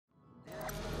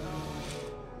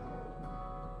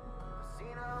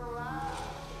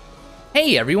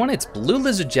Hey everyone, it's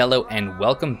BlueLizardJello and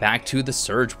welcome back to the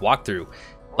Surge walkthrough.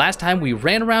 Last time we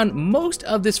ran around most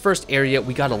of this first area,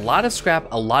 we got a lot of scrap,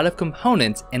 a lot of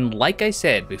components, and like I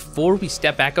said, before we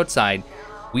step back outside,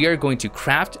 we are going to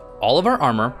craft all of our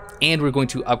armor and we're going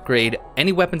to upgrade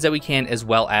any weapons that we can as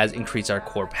well as increase our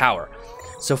core power.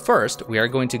 So first, we are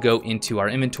going to go into our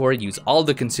inventory, use all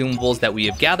the consumables that we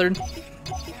have gathered.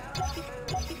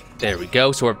 There we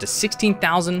go, so we're up to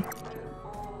 16,000.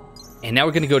 And now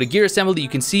we're gonna go to gear assembly. You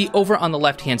can see over on the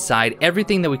left-hand side,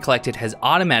 everything that we collected has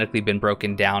automatically been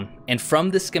broken down. And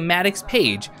from the schematics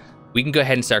page, we can go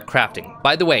ahead and start crafting.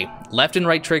 By the way, left and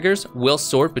right triggers will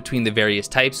sort between the various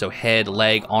types, so head,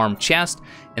 leg, arm, chest.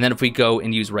 And then if we go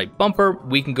and use right bumper,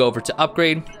 we can go over to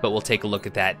upgrade, but we'll take a look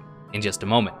at that in just a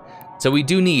moment. So we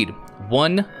do need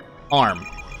one arm.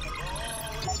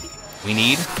 We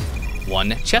need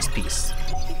one chest piece.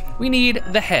 We need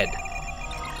the head.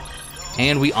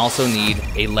 And we also need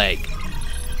a leg.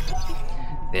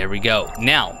 There we go.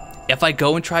 Now, if I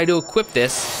go and try to equip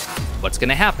this, what's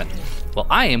gonna happen? Well,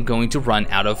 I am going to run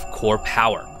out of core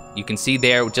power. You can see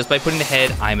there, just by putting the head,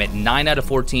 I'm at 9 out of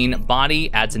 14. Body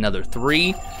adds another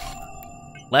 3.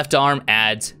 Left arm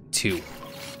adds 2.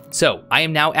 So I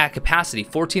am now at capacity,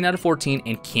 14 out of 14,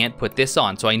 and can't put this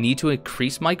on. So I need to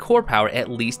increase my core power at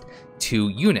least 2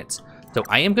 units. So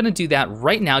I am gonna do that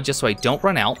right now just so I don't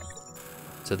run out.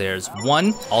 So there's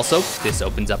 1. Also, this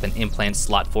opens up an implant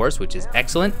slot for us, which is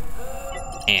excellent.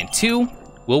 And 2,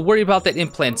 we'll worry about that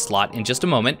implant slot in just a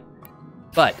moment.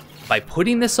 But by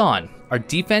putting this on, our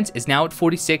defense is now at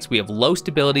 46. We have low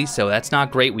stability, so that's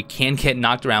not great. We can get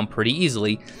knocked around pretty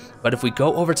easily. But if we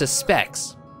go over to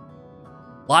specs,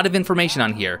 a lot of information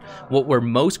on here. What we're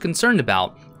most concerned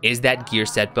about is that gear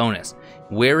set bonus.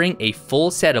 Wearing a full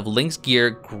set of LYNX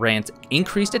gear grants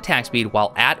increased attack speed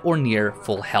while at or near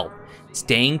full health.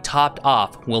 Staying topped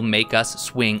off will make us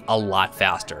swing a lot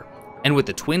faster. And with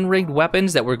the twin-rigged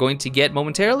weapons that we're going to get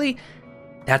momentarily,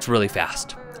 that's really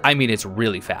fast. I mean, it's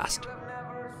really fast.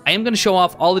 I am going to show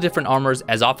off all the different armors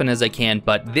as often as I can,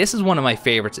 but this is one of my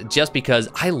favorites just because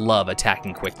I love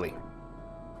attacking quickly.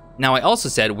 Now, I also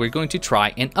said we're going to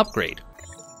try and upgrade.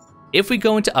 If we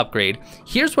go into upgrade,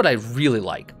 here's what I really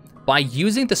like. By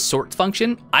using the sort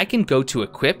function, I can go to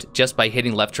equipped just by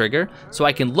hitting left trigger, so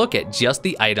I can look at just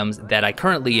the items that I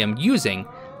currently am using,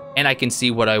 and I can see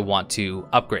what I want to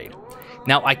upgrade.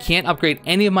 Now, I can't upgrade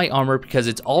any of my armor because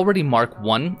it's already Mark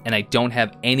 1, and I don't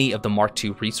have any of the Mark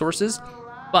 2 resources.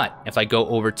 But if I go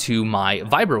over to my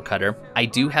Vibro Cutter, I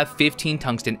do have 15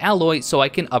 tungsten alloy, so I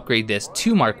can upgrade this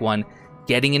to Mark 1,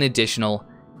 getting an additional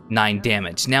 9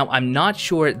 damage. Now, I'm not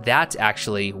sure that's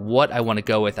actually what I want to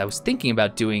go with. I was thinking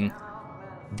about doing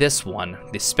this one,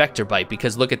 the Spectre Bite,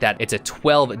 because look at that, it's a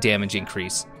 12 damage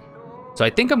increase. So I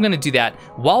think I'm going to do that.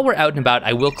 While we're out and about,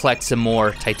 I will collect some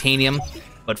more titanium,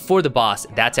 but for the boss,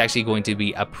 that's actually going to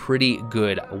be a pretty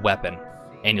good weapon,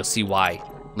 and you'll see why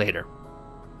later.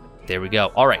 There we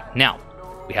go. All right, now,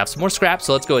 we have some more scrap,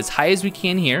 so let's go as high as we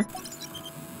can here.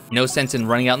 No sense in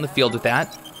running out in the field with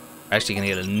that. We're actually gonna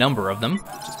get a number of them,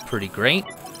 which is pretty great.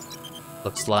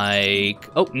 Looks like,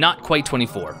 oh, not quite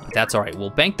 24, but that's all right. We'll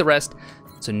bank the rest.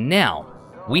 So now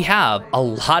we have a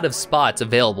lot of spots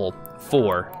available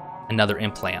for another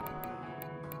implant.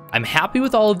 I'm happy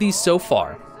with all of these so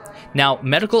far. Now,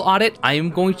 medical audit, I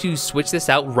am going to switch this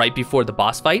out right before the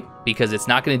boss fight because it's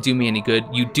not gonna do me any good.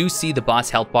 You do see the boss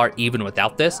health bar even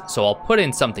without this, so I'll put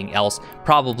in something else,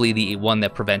 probably the one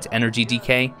that prevents energy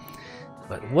decay.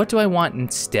 But what do I want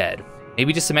instead?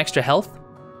 Maybe just some extra health?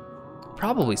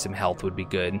 Probably some health would be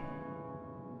good.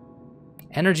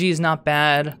 Energy is not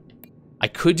bad. I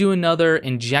could do another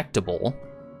injectable.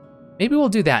 Maybe we'll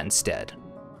do that instead.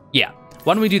 Yeah,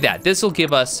 why don't we do that? This will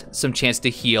give us some chance to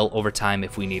heal over time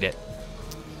if we need it.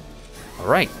 All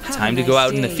right, time to go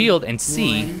out in the field and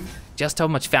see just how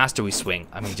much faster we swing.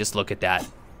 I mean, just look at that.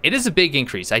 It is a big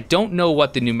increase. I don't know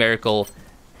what the numerical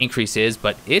increase is,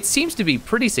 but it seems to be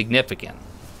pretty significant.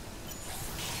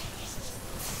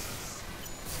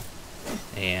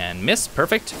 And miss,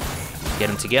 perfect. Get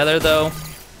them together though.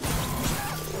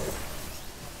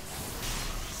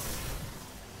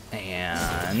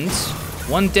 And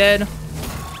 1 dead,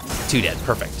 2 dead,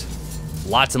 perfect.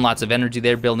 Lots and lots of energy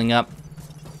there building up.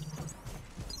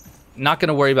 Not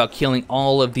gonna worry about killing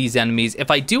all of these enemies.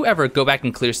 If I do ever go back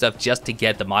and clear stuff just to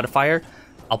get the modifier,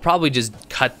 I'll probably just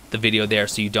cut the video there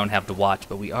so you don't have to watch,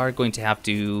 but we are going to have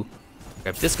to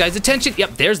grab this guy's attention.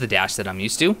 Yep, there's the dash that I'm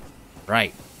used to.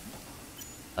 Right.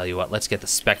 Tell you what, let's get the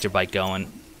Spectre Bite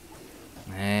going.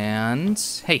 And,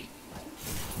 hey.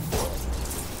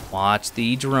 Watch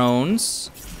the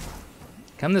drones.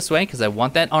 Come this way, because I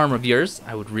want that arm of yours.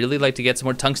 I would really like to get some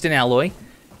more tungsten alloy.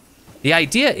 The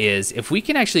idea is, if we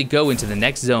can actually go into the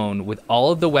next zone with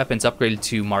all of the weapons upgraded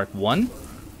to Mark 1, I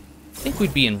think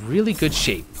we'd be in really good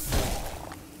shape.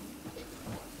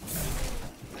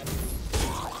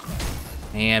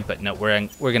 But no,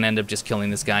 we're gonna end up just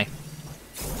killing this guy.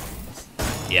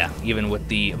 Yeah, even with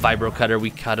the vibro cutter,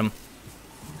 we cut him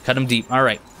deep. All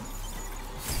right.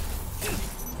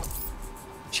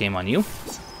 Shame on you.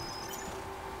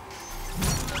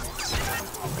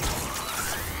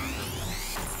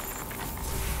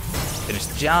 Finish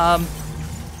the job.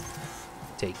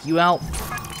 Take you out.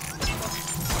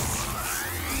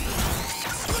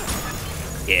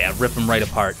 Yeah, rip him right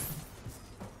apart.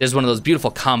 There's one of those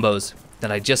beautiful combos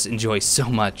that I just enjoy so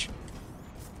much.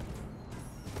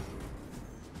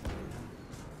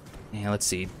 Yeah, let's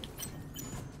see.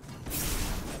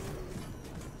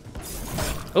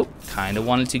 Oh, kind of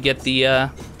wanted to get the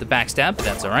backstab, but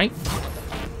that's all right.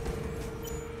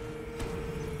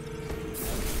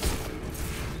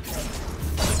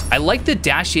 I like the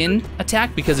dash in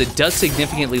attack because it does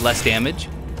significantly less damage,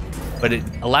 but it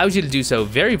allows you to do so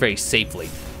very, very safely.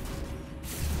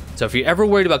 So if you're ever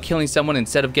worried about killing someone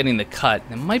instead of getting the cut,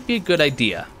 it might be a good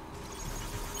idea.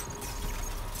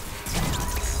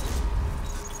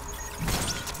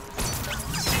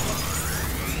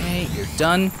 Okay, you're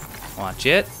done. Watch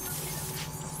it.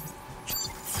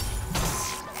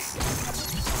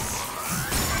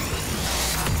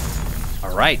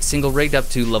 All right, single rigged up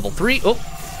to level 3.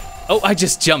 Oh, I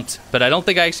just jumped, but I don't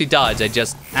think I actually dodged. I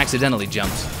just accidentally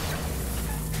jumped.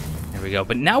 There we go.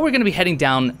 But now we're going to be heading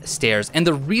downstairs, and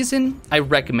the reason I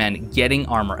recommend getting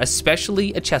armor,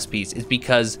 especially a chest piece, is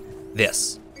because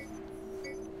this.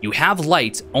 You have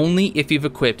lights only if you've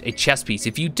equipped a chest piece.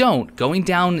 If you don't, going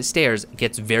downstairs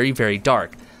gets very, very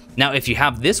dark. Now, if you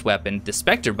have this weapon, the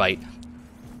Spectre Bite,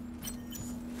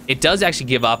 it does actually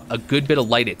give off a good bit of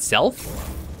light itself.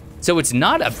 So it's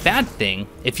not a bad thing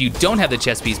if you don't have the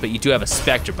chest piece, but you do have a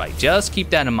Spectre Bite. Just keep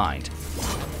that in mind.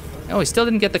 Oh, we still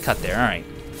didn't get the cut there. All right.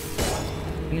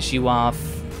 Finish you off.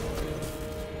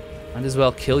 Might as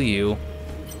well kill you.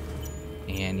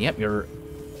 And yep, your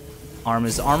arm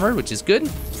is armored, which is good.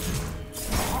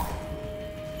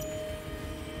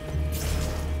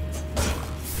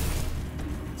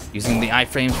 Using the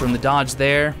iframes from the dodge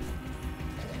there.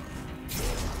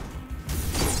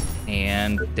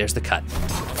 And there's the cut.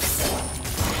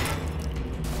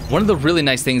 One of the really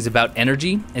nice things about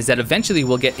energy is that eventually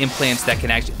we'll get implants that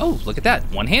can actually, oh, look at that,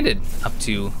 one-handed up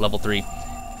to level 3.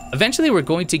 Eventually we're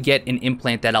going to get an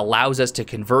implant that allows us to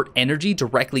convert energy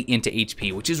directly into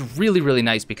HP, which is really, really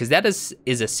nice because that is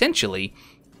essentially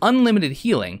unlimited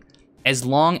healing as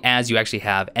long as you actually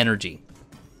have energy.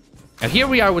 Now here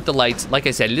we are with the lights. Like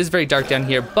I said, it is very dark down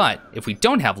here, but if we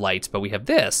don't have lights, but we have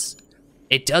this,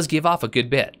 it does give off a good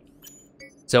bit.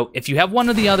 So if you have one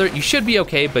or the other, you should be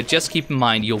okay, but just keep in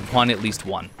mind you'll want at least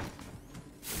one.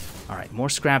 All right, more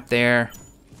scrap there.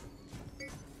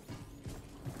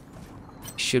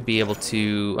 Should be able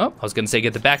to, oh, I was gonna say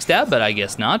get the backstab, but I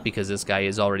guess not, because this guy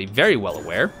is already very well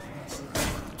aware.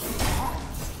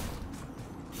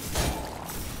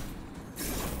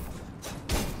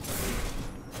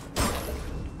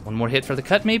 One more hit for the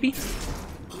cut, maybe?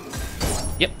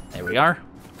 Yep, there we are.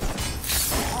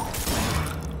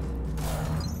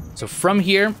 So from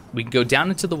here, we can go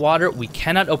down into the water. We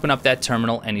cannot open up that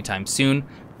terminal anytime soon,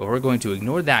 but we're going to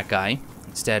ignore that guy.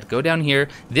 Instead, go down here.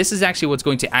 This is actually what's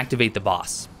going to activate the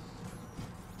boss.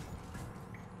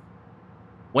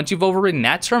 Once you've overridden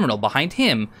that terminal behind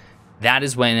him, that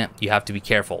is when you have to be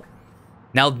careful.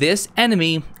 Now, this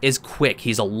enemy is quick.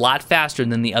 He's a lot faster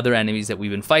than the other enemies that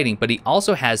we've been fighting, but he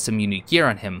also has some unique gear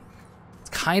on him. It's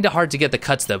kind of hard to get the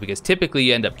cuts, though, because typically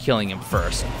you end up killing him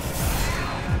first.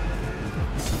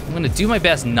 I'm gonna do my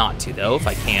best not to, though, if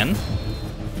I can.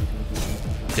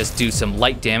 Just do some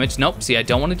light damage. Nope, see, I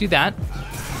don't want to do that.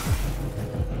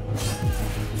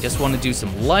 Just want to do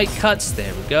some light cuts.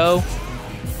 There we go.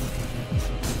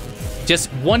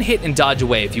 Just one hit and dodge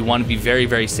away if you want to be very,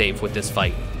 very safe with this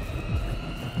fight.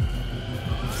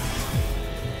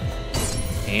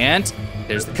 And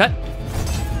there's the cut.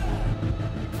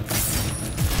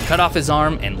 Cut off his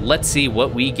arm, and let's see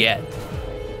what we get.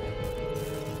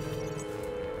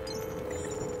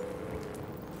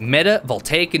 Meta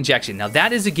Voltaic Injection. Now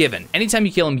that is a given. Anytime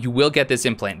you kill him, you will get this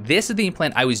implant. This is the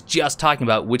implant I was just talking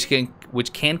about, which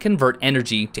can convert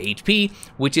energy to HP,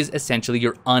 which is essentially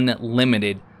your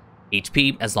unlimited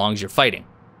HP as long as you're fighting.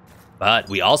 But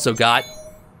we also got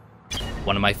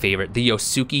one of my favorite, the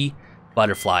YOSUKE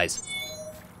Butterflies.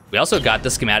 We also got the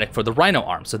schematic for the Rhino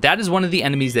arm. So that is one of the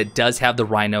enemies that does have the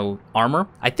Rhino armor.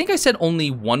 I think I said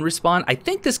only one respawn. I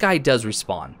think this guy does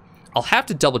respawn. I'll have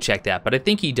to double check that, but I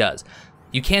think he does.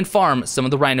 you can farm some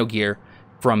of the Rhino gear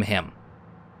from him.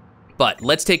 But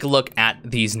let's take a look at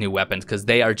these new weapons, because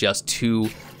they are just too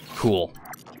cool.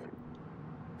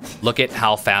 Look at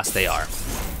how fast they are.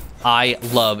 I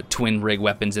love twin rig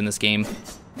weapons in this game.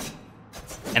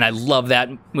 And I love that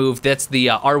move. That's the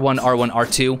R1, R1,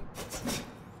 R2.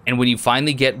 And when you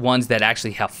finally get ones that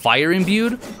actually have fire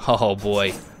imbued, oh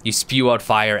boy, you spew out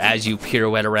fire as you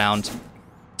pirouette around.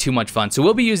 Too much fun. So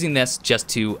we'll be using this just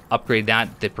to upgrade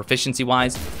that, the proficiency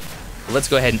wise. Let's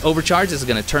go ahead and overcharge. This is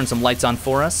gonna turn some lights on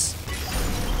for us.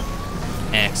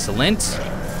 Excellent.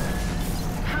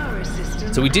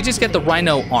 So we did just get the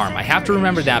Rhino arm. I have to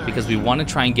remember that because we want to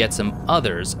try and get some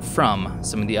others from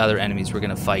some of the other enemies we're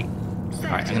gonna fight. All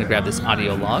right, I'm gonna grab this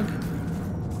audio log.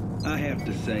 I have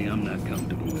to say I'm not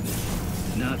comfortable with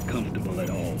it. Not comfortable at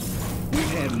all.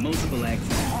 We've had multiple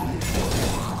accidents in this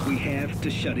city. We have to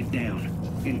shut it down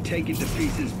and take it to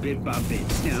pieces bit by bit.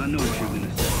 Now, I know what you're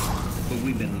gonna say, but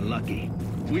we've been lucky.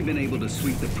 We've been able to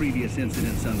sweep the previous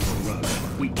incidents under the rug.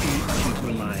 We can't keep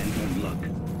relying on luck.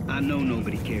 I know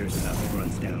nobody cares about the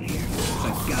grunts down here,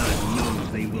 but God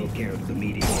knows they will care if the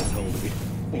media gets hold of it.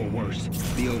 Or worse,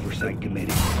 the Oversight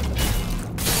Committee.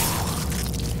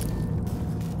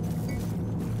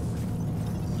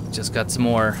 Just got some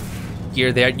more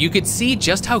gear there. You could see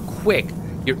just how quick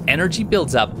your energy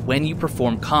builds up when you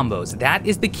perform combos. That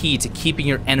is the key to keeping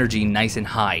your energy nice and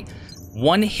high.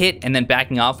 One hit and then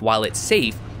backing off while it's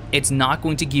safe, it's not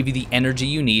going to give you the energy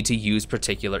you need to use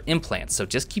particular implants. So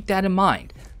just keep that in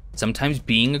mind. Sometimes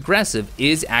being aggressive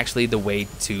is actually the way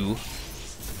to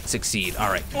succeed. All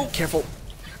right, oh, careful.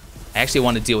 I actually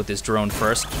want to deal with this drone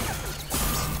first.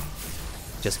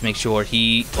 Just make sure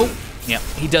he, oh, yeah,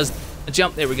 he does a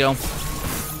jump, there we go.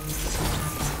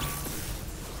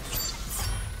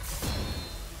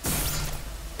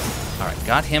 All right,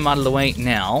 got him out of the way.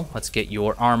 Now, let's get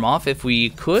your arm off if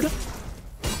we could.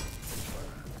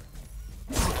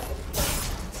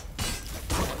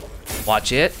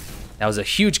 Watch it. That was a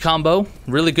huge combo.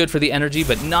 Really good for the energy,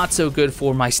 but not so good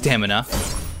for my stamina.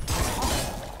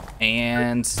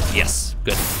 And yes,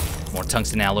 good. More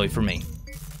tungsten alloy for me.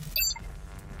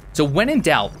 So when in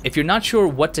doubt, if you're not sure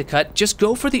what to cut, just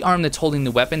go for the arm that's holding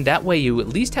the weapon. That way you at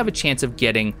least have a chance of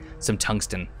getting some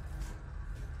tungsten.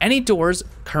 Any doors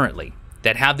currently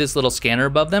that have this little scanner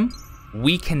above them,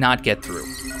 we cannot get through.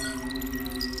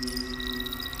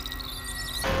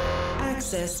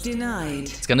 Access denied.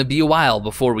 It's gonna be a while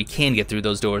before we can get through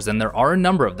those doors, and there are a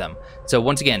number of them. So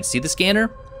once again, see the scanner?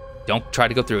 Don't try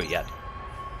to go through it yet.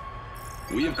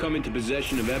 We have come into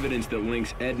possession of evidence that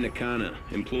links Ed Nakana,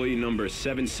 employee number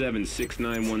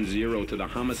 776910, to the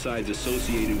homicides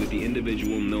associated with the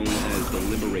individual known as the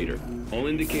Liberator. All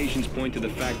indications point to the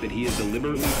fact that he has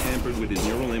deliberately tampered with his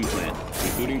neural implant,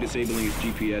 including disabling his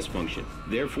GPS function.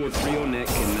 Therefore, CryoNet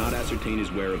cannot ascertain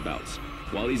his whereabouts.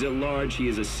 While he's at large, he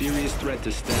is a serious threat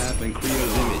to staff and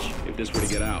Cryo's image. If this were to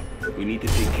get out, we need to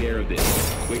take care of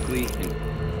this quickly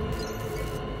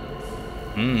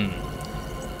and...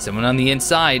 Someone on the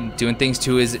inside doing things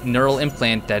to his neural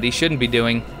implant that he shouldn't be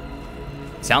doing.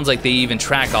 Sounds like they even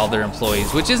track all their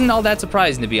employees, which isn't all that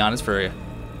surprising, to be honest, for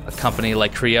a company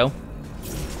like Cryo.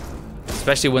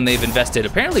 Especially when they've invested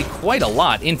apparently quite a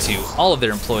lot into all of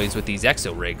their employees with these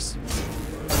exo rigs.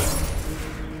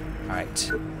 All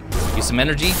right, use some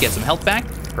energy, get some health back.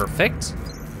 Perfect.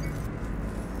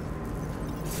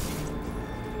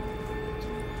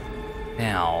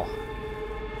 Now,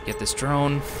 get this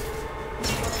drone.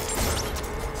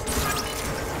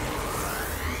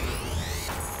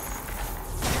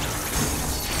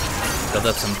 Build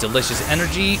up some delicious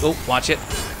energy. Oh, watch it.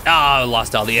 Ah, I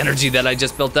lost all the energy that I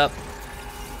just built up.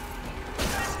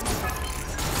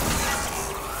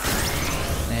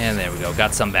 And there we go,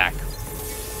 got some back.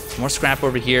 More scrap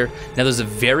over here. Now there's a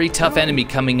very tough enemy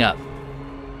coming up.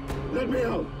 Let me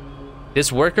out.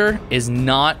 This worker is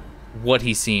not what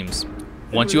he seems.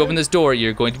 Once you open this door,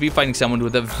 you're going to be fighting someone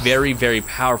with a very, very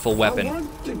powerful weapon.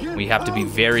 We have to be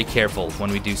very careful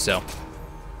when we do so.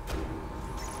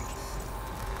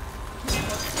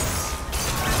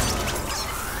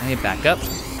 Hey, back up.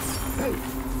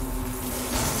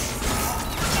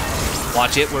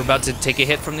 Watch it, we're about to take a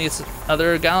hit from this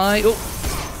other guy.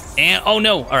 Oh, and oh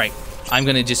no, all right. I'm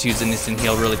gonna just use an instant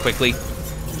heal really quickly.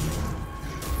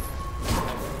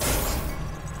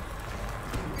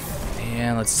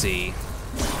 And let's see.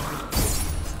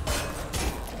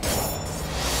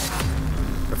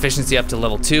 Proficiency up to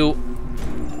level 2.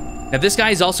 Now this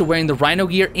guy is also wearing the Rhino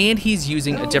gear and he's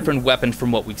using a different weapon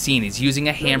from what we've seen. He's using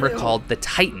a hammer called the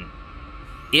Titan.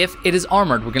 If it is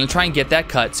armored, we're gonna try and get that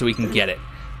cut so we can get it.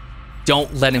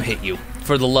 Don't let him hit you.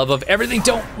 For the love of everything,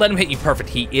 don't let him hit you. Perfect,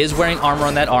 he is wearing armor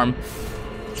on that arm.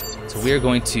 So we're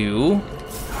going to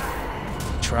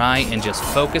try and just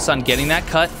focus on getting that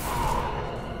cut.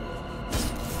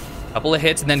 Couple of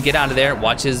hits and then get out of there.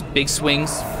 Watch his big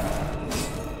swings.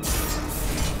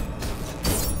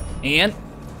 And,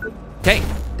 okay,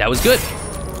 that was good.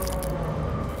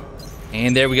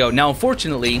 And there we go. Now,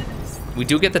 unfortunately, we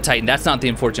do get the Titan. That's not the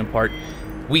unfortunate part.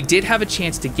 We did have a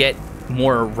chance to get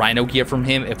more Rhino gear from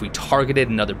him if we targeted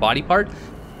another body part.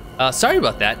 Sorry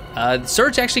about that.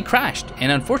 Surge actually crashed,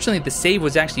 and unfortunately the save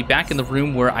was actually back in the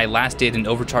room where I last did an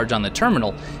overcharge on the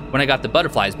terminal when I got the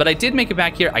butterflies. But I did make it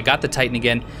back here. I got the Titan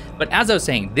again. But as I was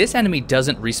saying, this enemy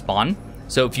doesn't respawn,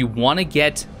 so if you want to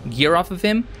get gear off of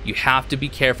him, you have to be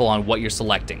careful on what you're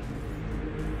selecting.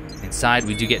 Inside,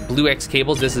 we do get BlueX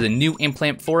cables. This is a new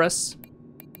implant for us.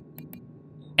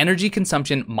 Energy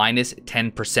consumption minus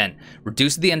 10%.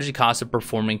 Reduces the energy cost of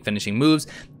performing finishing moves.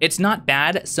 It's not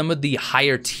bad. Some of the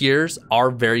higher tiers are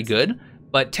very good,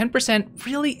 but 10%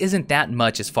 really isn't that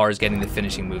much as far as getting the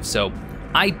finishing moves, so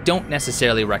I don't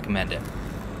necessarily recommend it.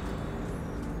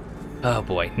 Oh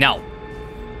boy. Now,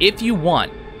 if you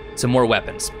want some more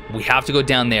weapons, we have to go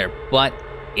down there, but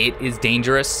it is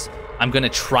dangerous. I'm gonna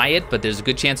try it, but there's a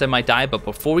good chance I might die. But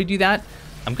before we do that,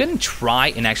 I'm gonna try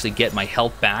and actually get my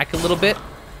health back a little bit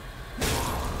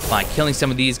by killing some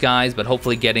of these guys, but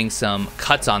hopefully getting some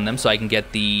cuts on them so I can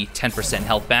get the 10%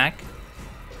 health back.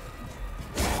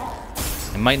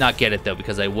 I might not get it though,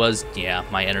 because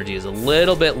my energy is a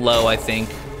little bit low, I think.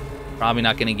 Probably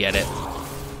not gonna get it.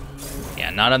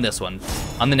 Yeah, not on this one.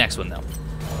 On the next one though.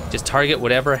 Just target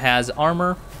whatever has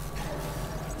armor.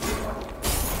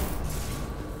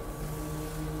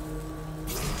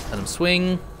 Let him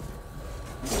swing.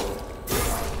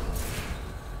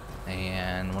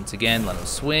 And once again, let him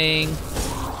swing.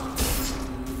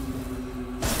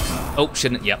 Oh,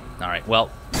 shouldn't, yep. All right,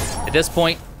 well, at this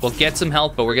point, we'll get some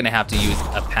health, but we're gonna have to use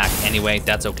a pack anyway.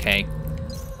 That's okay.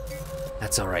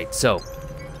 That's all right, so.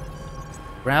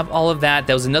 Grab all of that.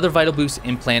 That was another Vital Boost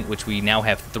implant, which we now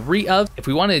have 3 of. If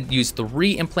we want to use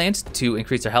 3 implants to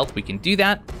increase our health, we can do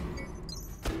that.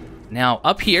 Now,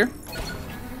 up here,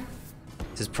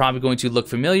 this is probably going to look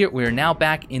familiar. We are now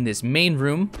back in this main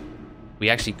room. We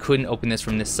actually couldn't open this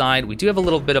from this side. We do have a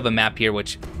little bit of a map here,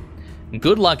 which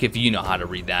good luck if you know how to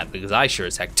read that, because I sure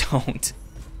as heck don't.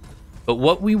 But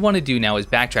what we want to do now is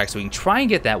backtrack so we can try and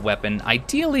get that weapon,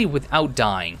 ideally without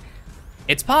dying.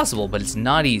 It's possible, but it's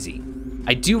not easy.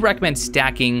 I do recommend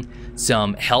stacking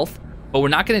some health, but we're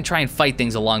not going to try and fight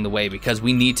things along the way because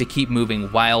we need to keep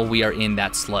moving while we are in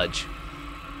that sludge.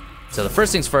 So the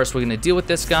first things first, we're going to deal with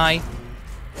this guy.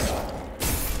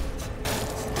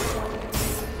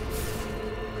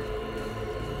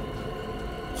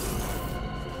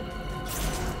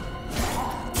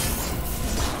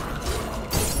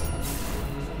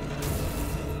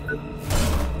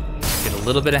 Get a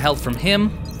little bit of health from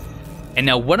him. And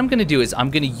now what I'm gonna do is I'm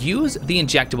gonna use the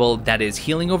injectable that is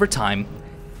healing over time,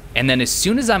 and then as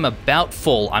soon as I'm about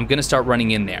full, I'm gonna start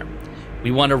running in there.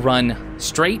 We wanna run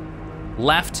straight,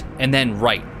 left, and then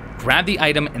right. Grab the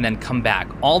item and then come back,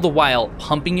 all the while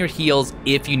pumping your heals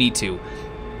if you need to.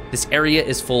 This area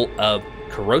is full of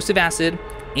corrosive acid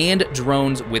and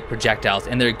drones with projectiles,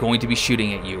 and they're going to be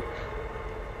shooting at you.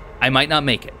 I might not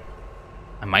make it.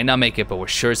 But we're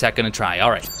sure as heck gonna try.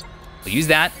 All right, we'll use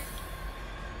that.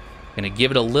 Gonna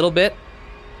give it a little bit.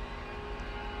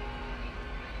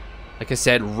 Like I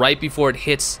said, right before it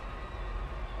hits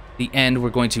the end, we're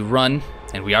going to run,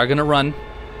 and we are gonna run.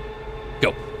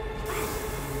 Go.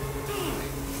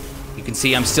 You can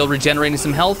see I'm still regenerating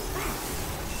some health.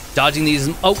 Dodging these,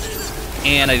 oh,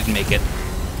 and I didn't make it.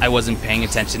 I wasn't paying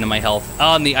attention to my health.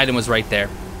 Oh, and the item was right there.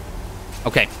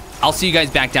 Okay, I'll see you guys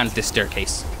back down at this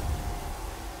staircase.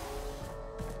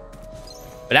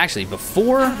 But actually,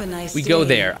 before we go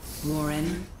there,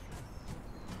 Warren,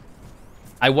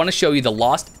 I want to show you the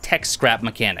lost tech scrap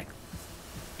mechanic.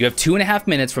 You have 2.5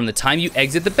 minutes from the time you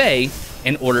exit the bay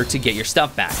in order to get your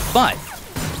stuff back. But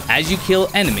as you kill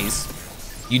enemies,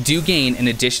 you do gain an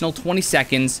additional 20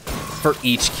 seconds for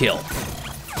each kill.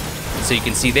 So you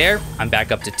can see there, I'm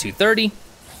back up to 230.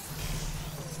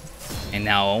 And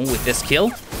now with this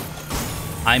kill,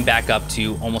 I'm back up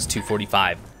to almost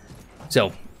 245.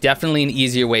 So definitely an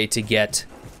easier way to get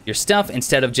your stuff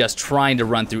instead of just trying to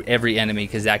run through every enemy,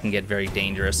 because that can get very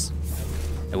dangerous.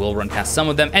 I will run past some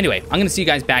of them. Anyway, I'm gonna see you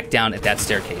guys back down at that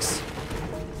staircase.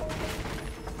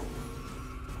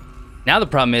 Now the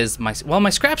problem is, my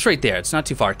scrap's right there. It's not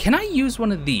too far. Can I use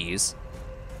one of these?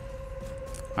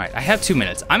 All right, I have 2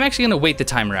 minutes. I'm actually gonna wait the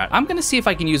timer out. I'm gonna see if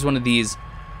I can use one of these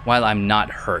while I'm not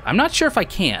hurt. I'm not sure if I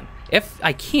can. If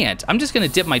I can't, I'm just gonna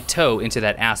dip my toe into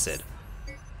that acid.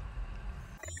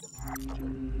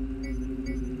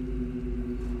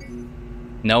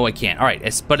 No, I can't. All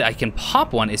right, but I can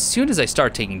pop one as soon as I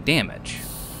start taking damage.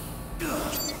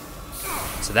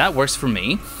 So that works for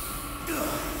me.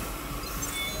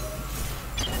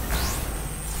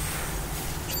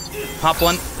 Pop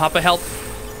one, pop a health.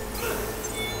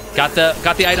 Got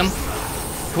the item.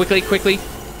 Quickly.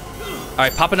 All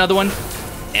right, pop another one.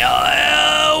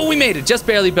 Oh, we made it, just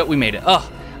barely, but we made it.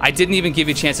 Oh, I didn't even give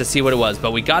you a chance to see what it was,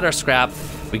 but we got our scrap,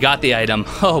 we got the item.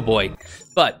 Oh boy.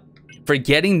 But for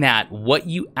getting that, what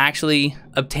you actually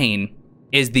obtain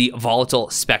is the Volatile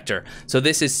Spectre. So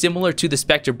this is similar to the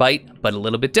Spectre Bite, but a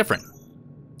little bit different.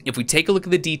 If we take a look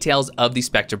at the details of the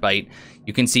Spectre Bite,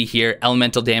 you can see here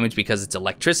elemental damage because it's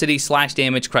electricity, slash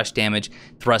damage, crush damage,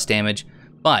 thrust damage.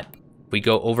 But if we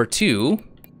go over to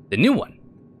the new one,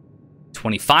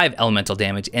 25 elemental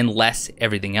damage and less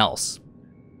everything else.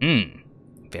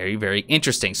 Very, very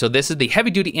interesting. So this is the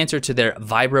heavy-duty answer to their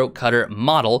Vibro Cutter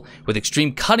model with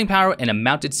extreme cutting power and a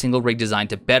mounted single rig design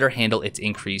to better handle its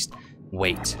increased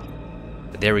weight.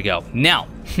 But there we go. Now,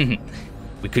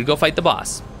 we could go fight the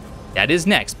boss. That is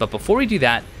next, but before we do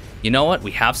that, you know what?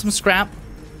 We have some scrap,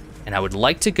 and I would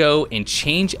like to go and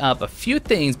change up a few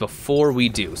things before we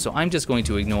do. So I'm just going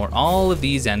to ignore all of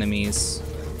these enemies.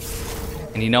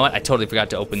 And you know what? I totally forgot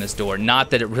to open this door.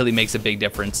 Not that it really makes a big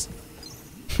difference.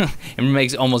 It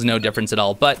makes almost no difference at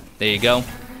all, but there you go.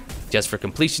 Just for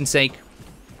completion's sake.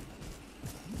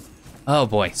 Oh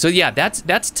boy. So yeah, that's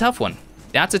a tough one.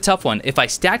 That's a tough one. If I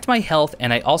stacked my health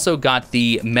and I also got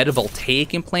the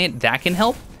Voltaic implant, that can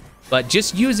help. But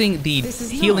just using the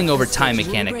healing over time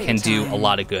mechanic can do a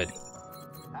lot of good.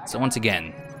 So once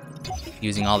again,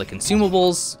 using all the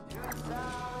consumables.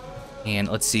 And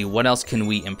let's see, what else can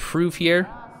we improve here?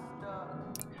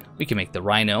 We can make the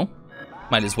Rhino.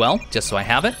 Might as well, just so I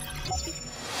have it.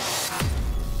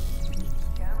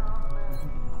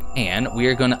 And we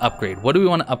are going to upgrade. What do we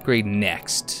want to upgrade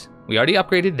next? We already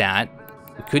upgraded that.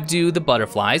 We could do the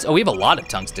butterflies. Oh, we have a lot of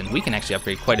tungsten. We can actually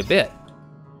upgrade quite a bit.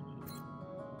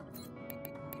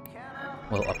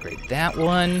 We'll upgrade that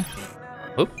one.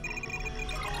 Oop.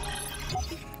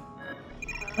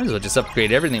 Might as well just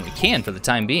upgrade everything we can for the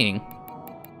time being.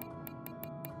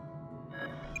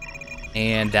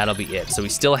 And that'll be it. So we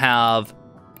still have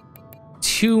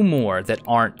 2 more that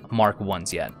aren't Mark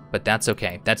 1s yet, but that's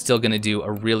okay. That's still gonna do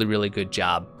a really, really good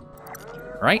job.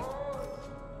 All right.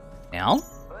 Now,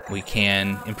 we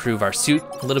can improve our suit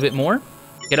a little bit more.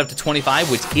 Get up to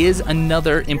 25, which is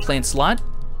another implant slot.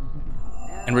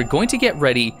 And we're going to get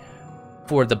ready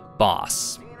for the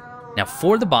boss. Now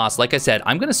for the boss, like I said,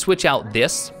 I'm gonna switch out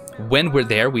this when we're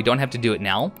there. We don't have to do it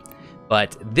now,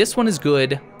 but this one is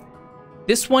good.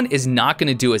 This one is not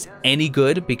gonna do us any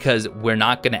good because we're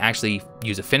not gonna actually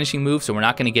use a finishing move, so we're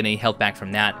not gonna get any health back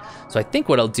from that. So I think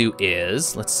what I'll do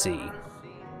is, let's see.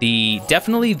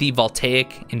 Definitely the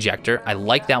Voltaic injector. I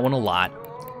like that one a lot.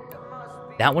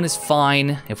 That one is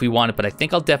fine if we want it, but I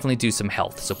think I'll definitely do some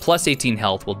health. So plus 18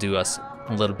 health will do us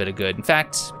a little bit of good. In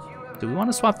fact, do we want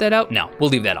to swap that out? No, we'll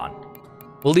leave that on.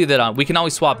 We'll leave that on. We can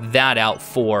always swap that out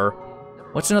for,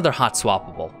 what's another hot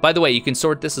swappable? By the way, you can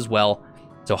sort this as well.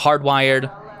 So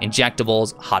hardwired,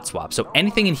 injectables, hot swap. So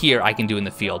anything in here I can do in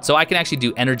the field. So I can actually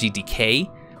do energy decay,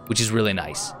 which is really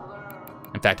nice.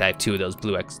 In fact, I have 2 of those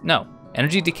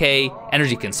energy decay,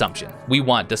 energy consumption. We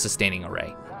want the sustaining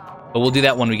array. But we'll do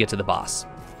that when we get to the boss.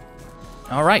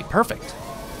 All right, perfect.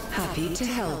 Happy to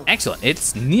help. Excellent.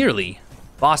 It's nearly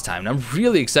boss time. And I'm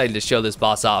really excited to show this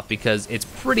boss off because it's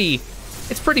pretty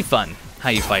fun how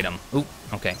you fight him. Ooh,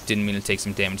 okay. Didn't mean to take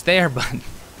some damage there, but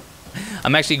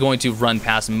I'm actually going to run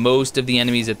past most of the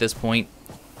enemies at this point.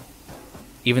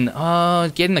 Even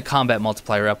getting the combat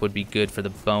multiplier up would be good for the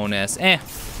bonus.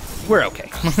 We're okay.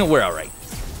 We're all right.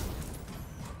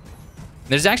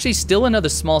 There's actually still another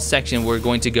small section we're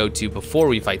going to go to before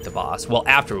we fight the boss. Well,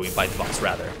 after we fight the boss,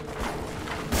 rather.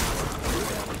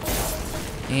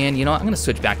 And you know what? I'm gonna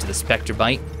switch back to the Spectre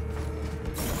Bite.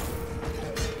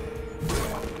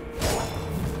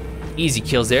 Easy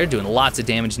kills there, doing lots of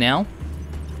damage now.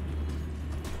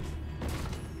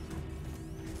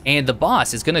 And the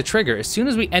boss is gonna trigger as soon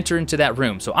as we enter into that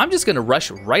room. So I'm just gonna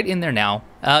rush right in there now.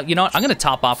 You know what? I'm gonna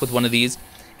top off with one of these.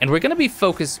 And we're gonna be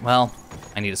focused, well,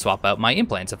 I need to swap out my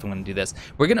implants if I'm gonna do this.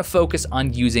 We're gonna focus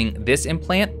on using this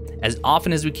implant as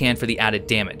often as we can for the added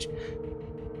damage.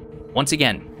 Once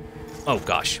again, oh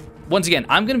gosh. Once again,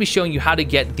 I'm gonna be showing you how to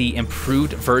get the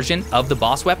improved version of the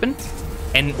boss weapon.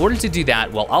 And in order to do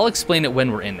that, well, I'll explain it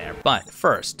when we're in there. But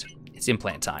first, it's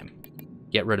implant time.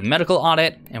 Get rid of medical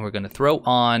audit, and we're gonna throw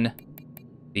on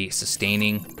the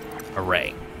sustaining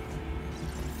array.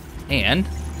 And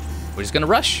we're just gonna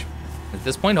rush. At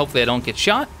this point, hopefully I don't get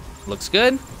shot. Looks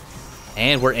good.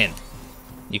 And we're in.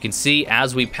 You can see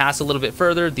as we pass a little bit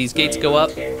further, these gates go up,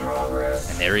 and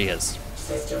there he is.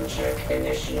 System check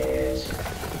initiated.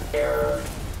 Error.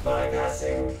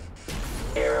 Bypassing.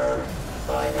 Error.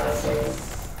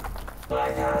 Bypassing.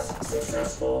 Bypass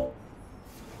successful.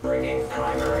 Bringing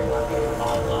primary weapon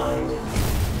online.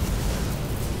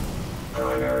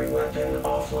 Primary weapon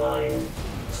offline.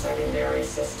 Secondary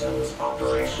systems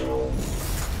operational.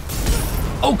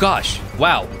 Oh gosh,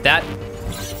 wow, that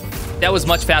was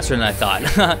much faster than I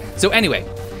thought. So anyway,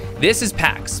 this is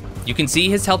P.A.X. You can see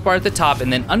his health bar at the top,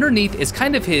 and then underneath is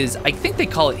kind of his, I think they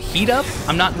call it heat up.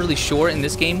 I'm not really sure in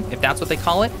this game if that's what they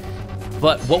call it.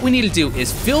 But what we need to do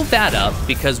is fill that up,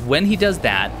 because when he does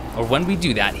that, or when we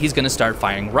do that, he's gonna start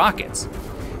firing rockets.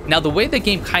 Now the way the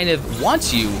game kind of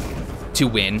wants you to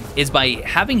win is by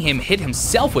having him hit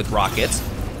himself with rockets,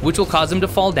 which will cause him to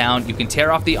fall down. You can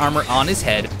tear off the armor on his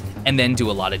head and then do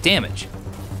a lot of damage.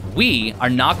 We are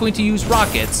not going to use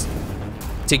rockets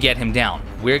to get him down.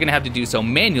 We're gonna have to do so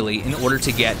manually in order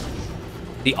to get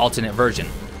the alternate version.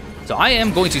 So I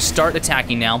am going to start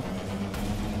attacking now.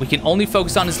 We can only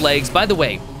focus on his legs. By the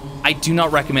way, I do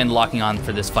not recommend locking on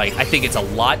for this fight. I think it's a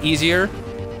lot easier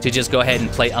to just go ahead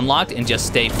and play unlocked and just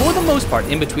stay, for the most part,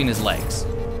 in between his legs.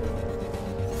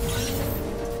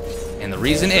 And the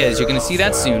reason is, you're gonna see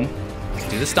that soon.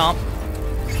 Do the stomp.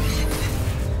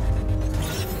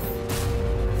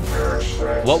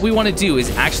 What we wanna do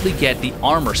is actually get the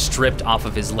armor stripped off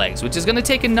of his legs, which is gonna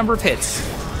take a number of hits.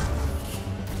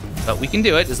 But we can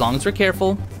do it as long as we're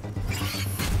careful.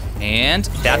 And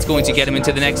that's going to get him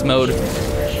into the next mode.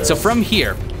 So from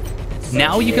here,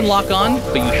 now you can lock on,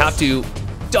 but you have to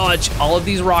dodge all of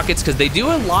these rockets because they do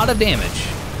a lot of damage.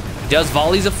 He does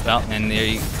volleys of, oh, and there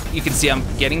you can see I'm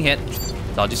getting hit.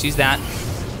 So I'll just use that.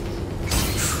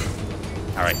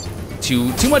 All right,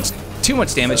 too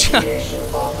much damage.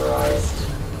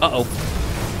 Uh-oh.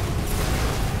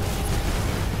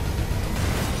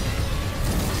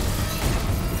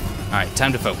 All right,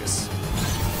 time to focus.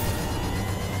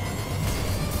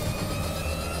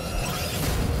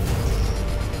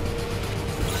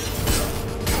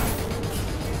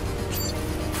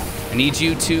 I need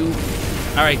you to,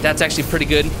 all right, that's actually pretty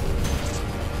good.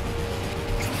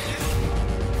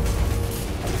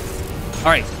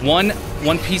 All right,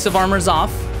 one piece of armor is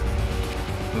off.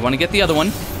 We want to get the other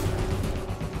one.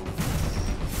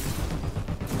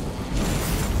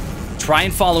 Try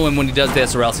and follow him when he does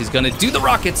this, or else he's gonna do the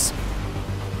rockets.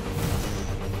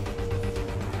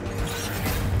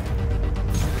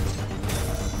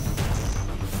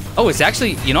 Oh, it's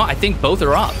actually, you know, I think both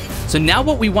are off. So now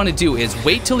what we want to do is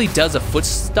wait till he does a foot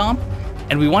stomp,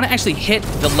 and we want to actually hit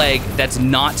the leg that's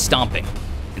not stomping.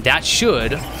 That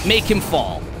should make him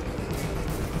fall.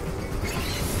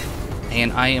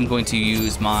 And I am going to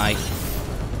use my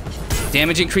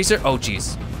damage increaser. Oh,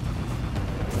 geez.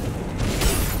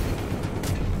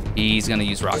 He's gonna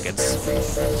use rockets.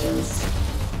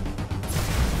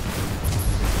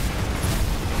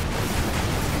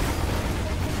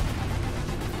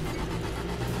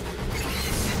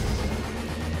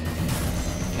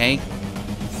 Okay.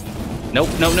 Nope,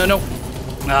 no, no, no.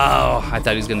 Oh, I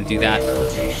thought he was gonna do that.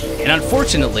 And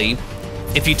unfortunately,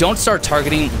 if you don't start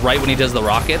targeting right when he does the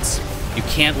rockets, you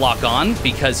can't lock on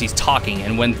because he's talking.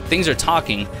 And when things are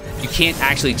talking, you can't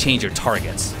actually change your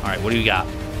targets. All right, what do we got?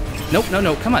 Nope, no,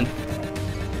 no, come on.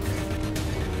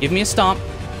 Give me a stomp.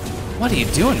 What are you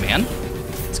doing, man?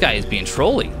 This guy is being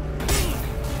trolly.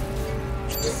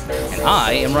 And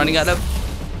I am running out of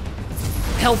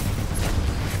health.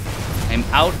 I'm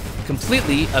out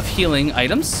completely of healing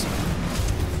items,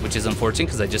 which is unfortunate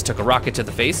because I just took a rocket to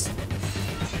the face.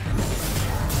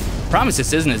 Promise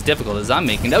this isn't as difficult as I'm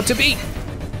making it out to be.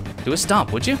 Do a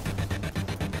stomp, would you?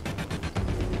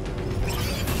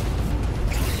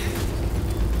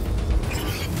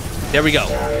 There we go.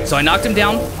 So I knocked him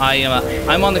down.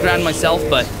 I'm on the ground myself,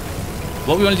 but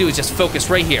what we want to do is just focus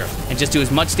right here and just do as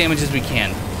much damage as we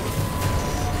can.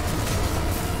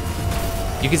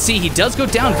 You can see he does go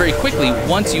down very quickly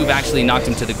once you've actually knocked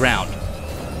him to the ground.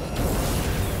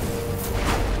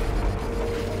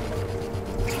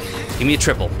 Give me a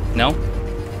triple. No?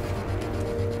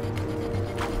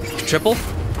 Triple?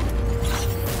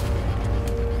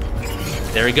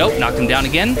 There we go. Knocked him down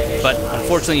again, but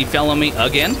unfortunately he fell on me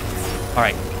again. All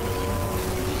right.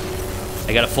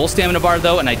 I got a full stamina bar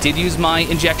though, and I did use my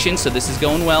injection, so this is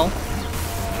going well.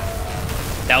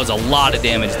 That was a lot of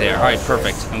damage there. All right,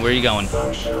 perfect. And where are you going?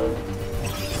 Come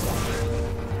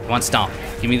on, stomp.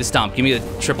 Give me the stomp. Give me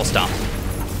the triple stomp.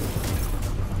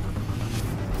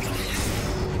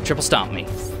 Triple stomp me.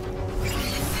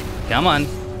 Come on.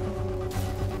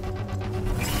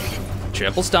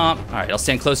 Triple stomp. All right, I'll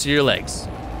stand closer to your legs.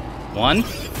 1.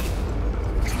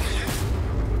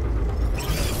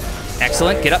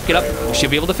 Excellent. Get up, get up. We should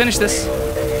be able to finish this.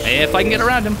 If I can get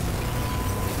around him.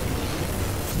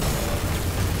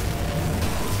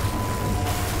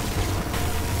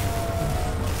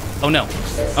 Oh no.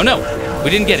 Oh no.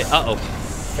 We didn't get it. Uh-oh.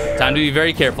 Time to be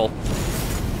very careful.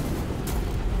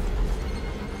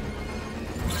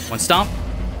 1 stomp.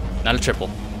 Not a triple.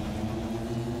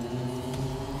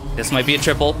 This might be a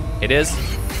triple. It is.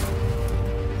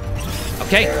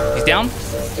 Okay, he's down.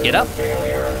 Get up.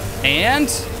 And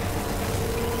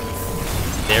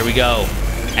there we go.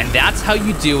 And that's how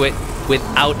you do it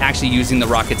without actually using the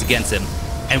rockets against him.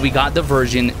 And we got the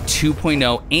version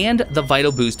 2.0 and the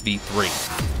Vital Boost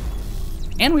V3.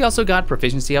 And we also got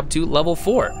proficiency up to level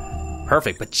 4.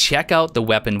 Perfect, but check out the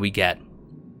weapon we get.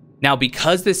 Now,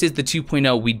 because this is the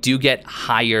 2.0, we do get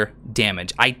higher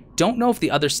damage. I don't know if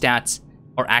the other stats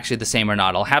are actually the same or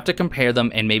not. I'll have to compare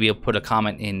them, and maybe I'll put a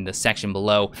comment in the section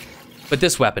below. But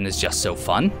this weapon is just so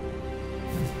fun.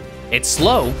 It's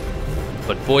slow,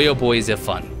 but boy oh boy is it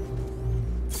fun.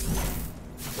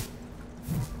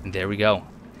 And there we go.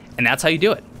 And that's how you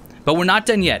do it. But we're not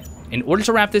done yet. In order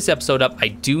to wrap this episode up, I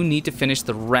do need to finish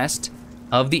the rest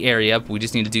of the area. We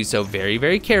just need to do so very,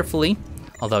 very carefully.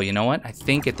 Although, you know what? I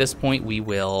think at this point we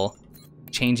will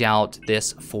change out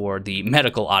this for the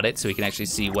medical audit so we can actually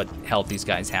see what health these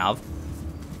guys have.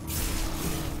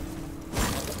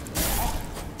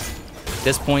 At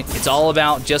this point, it's all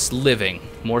about just living,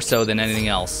 more so than anything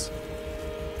else.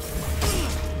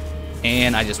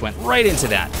 And I just went right into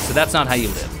that. So that's not how you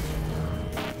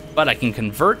live. But I can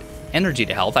convert energy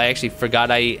to health. I actually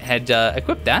forgot I had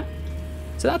equipped that.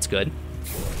 So that's good.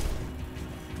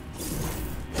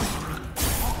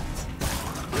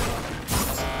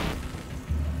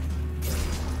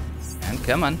 And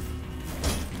come on.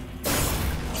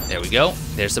 There we go.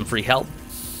 There's some free health.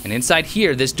 And inside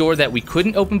here, this door that we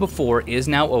couldn't open before is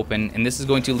now open. And this is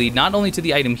going to lead not only to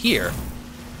the item here,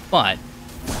 but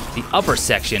the upper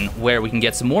section where we can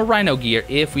get some more rhino gear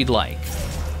if we'd like.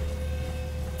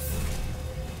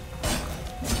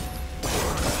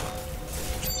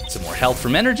 Some more health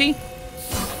from energy.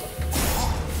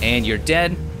 And you're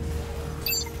dead.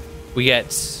 We get,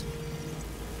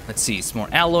 let's see, some more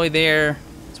alloy there.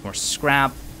 Some more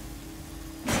scrap.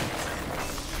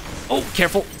 Oh,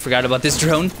 careful. Forgot about this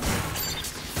drone.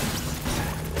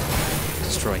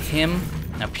 Destroy him.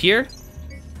 Up here,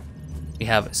 we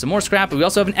have some more scrap. We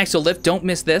also have an exolift. Don't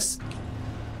miss this.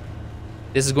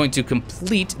 This is going to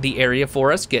complete the area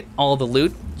for us. Get all the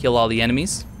loot. Kill all the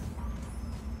enemies.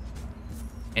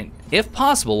 And if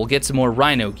possible, we'll get some more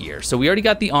rhino gear. So we already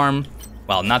got the arm.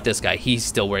 Well, not this guy. He's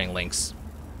still wearing LYNX.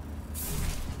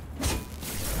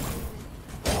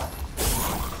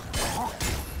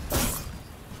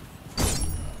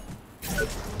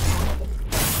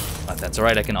 But that's all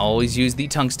right. I can always use the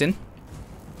tungsten.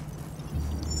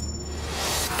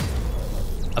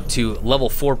 Up to level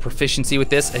 4 proficiency with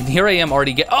this. And here I am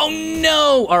already oh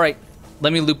no! All right,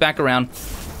 let me loop back around.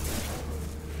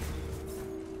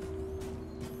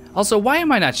 Also, why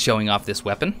am I not showing off this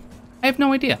weapon? I have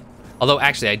no idea. Although,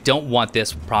 actually, I don't want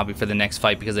this probably for the next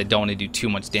fight because I don't want to do too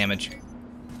much damage.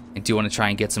 I do want to try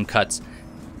and get some cuts.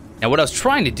 Now, what I was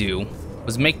trying to do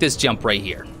was make this jump right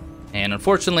here. And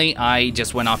unfortunately, I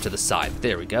just went off to the side.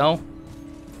 There we go.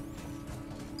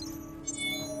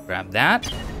 Grab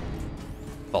that.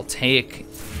 Voltaic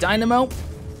dynamo.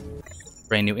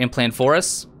 Brand new implant for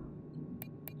us.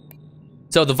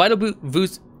 So the Vital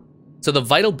Boost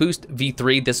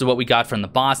V3, this is what we got from the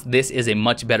boss. This is a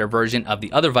much better version of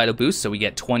the other Vital Boost, so we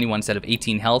get 21 instead of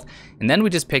 18 health. And then we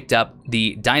just picked up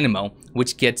the Dynamo,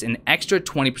 which gets an extra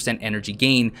 20% energy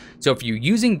gain. So if you're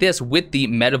using this with the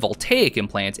Metavoltaic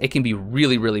implants, it can be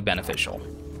really, really beneficial.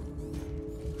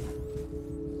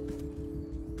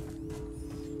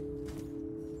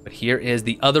 But here is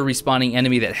the other respawning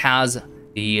enemy that has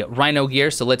the rhino gear.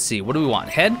 So let's see, what do we want?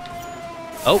 Head?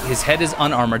 Oh, his head is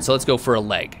unarmored, so let's go for a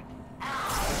leg.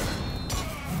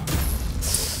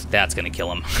 That's gonna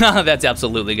kill him. That's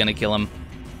absolutely gonna kill him.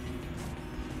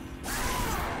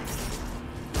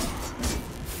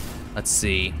 Let's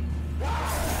see.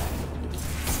 Ah,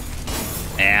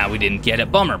 we didn't get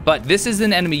it. Bummer. But this is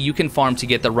an enemy you can farm to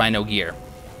get the rhino gear.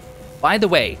 By the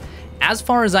way, as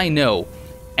far as I know,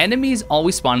 enemies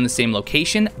always spawn in the same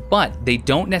location, but they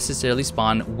don't necessarily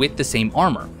spawn with the same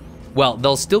armor. Well,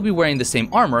 they'll still be wearing the same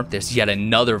armor. There's yet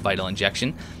another vital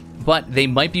injection. But they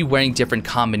might be wearing different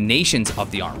combinations of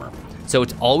the armor. So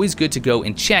it's always good to go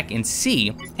and check and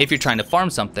see, if you're trying to farm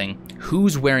something,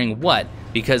 who's wearing what,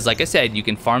 because like I said, you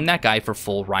can farm that guy for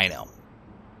full rhino.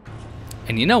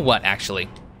 And you know what, actually,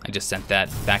 I just sent that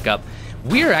back up.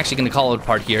 we're actually going to call it a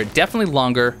part here. Definitely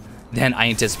longer than I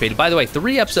anticipated. By the way,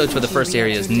 3 episodes for the first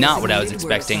area is not what I was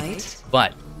expecting,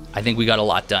 but I think we got a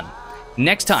lot done.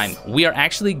 Next time, we are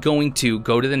actually going to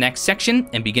go to the next section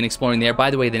and begin exploring there. By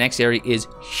the way, the next area is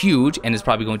huge and is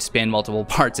probably going to span multiple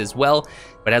parts as well,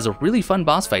 but has a really fun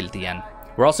boss fight at the end.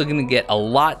 We're also going to get a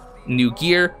lot new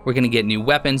gear. We're going to get new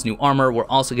weapons, new armor. We're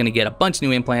also going to get a bunch of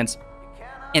new implants.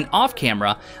 And off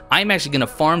camera, I'm actually going to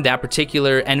farm that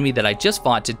particular enemy that I just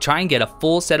fought to try and get a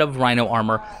full set of Rhino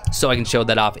armor so I can show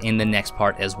that off in the next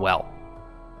part as well.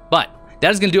 But that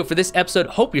is going to do it for this episode.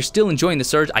 Hope you're still enjoying the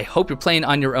Surge. I hope you're playing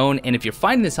on your own. And if you're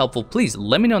finding this helpful, please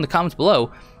let me know in the comments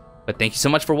below. But thank you so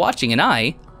much for watching, and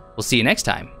I will see you next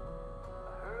time.